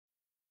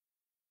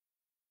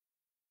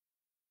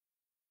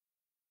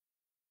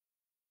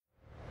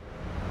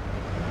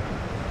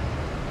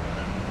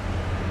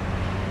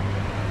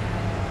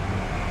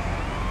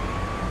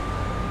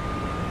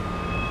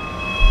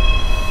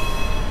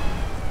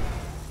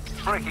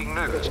Breaking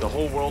news. The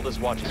whole world is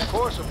watching. The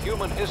course of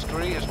human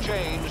history has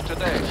changed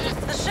today.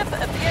 The ship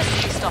appears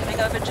to be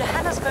stopping over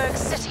Johannesburg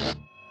City.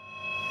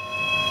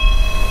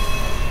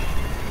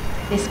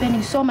 They're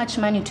spending so much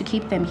money to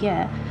keep them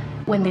here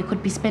when they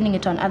could be spending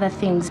it on other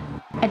things.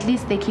 At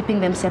least they're keeping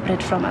them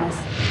separate from us.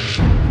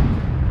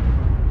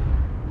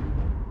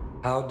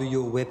 How do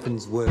your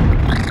weapons work?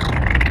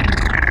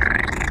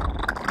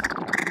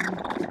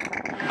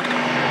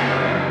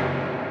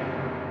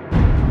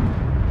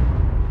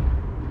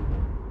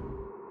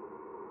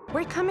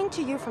 We're coming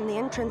to you from the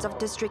entrance of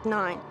District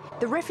 9,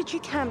 the refugee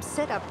camp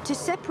set up to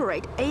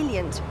separate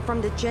aliens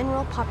from the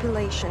general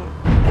population.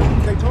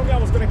 They told me I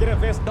was gonna get a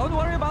vest. Don't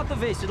worry about the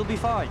vest, it'll be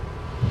fine.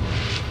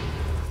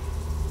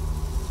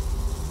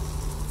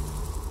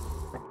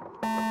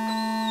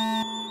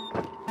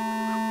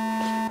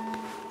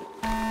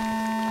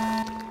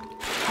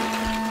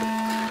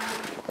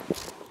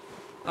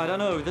 I don't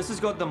know, this has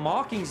got the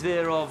markings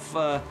there of,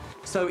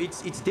 so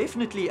it's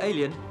definitely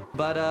alien,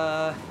 but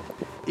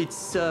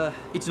it's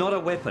not a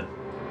weapon.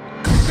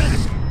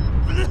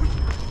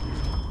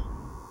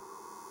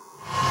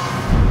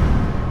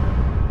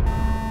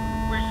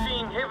 We're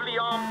seeing heavily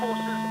armed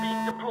forces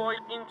being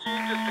deployed into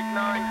District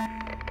 9.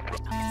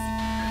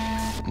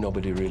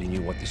 Nobody really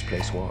knew what this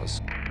place was.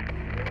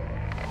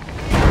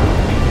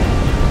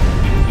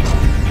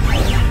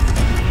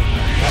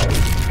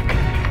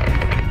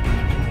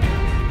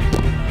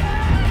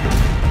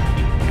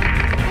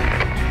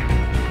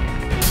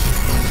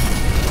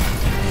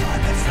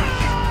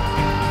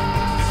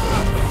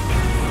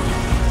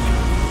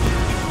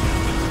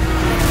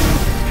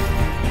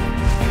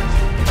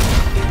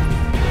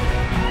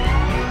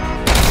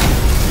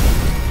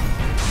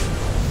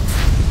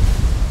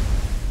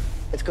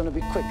 It's gonna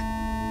be quick.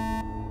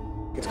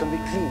 It's gonna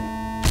be clean.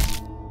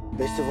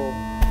 Best of all,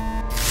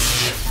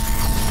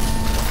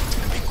 It's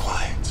gonna be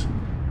quiet.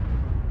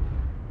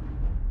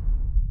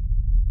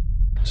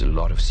 There's a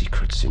lot of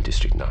secrets in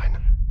District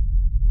 9.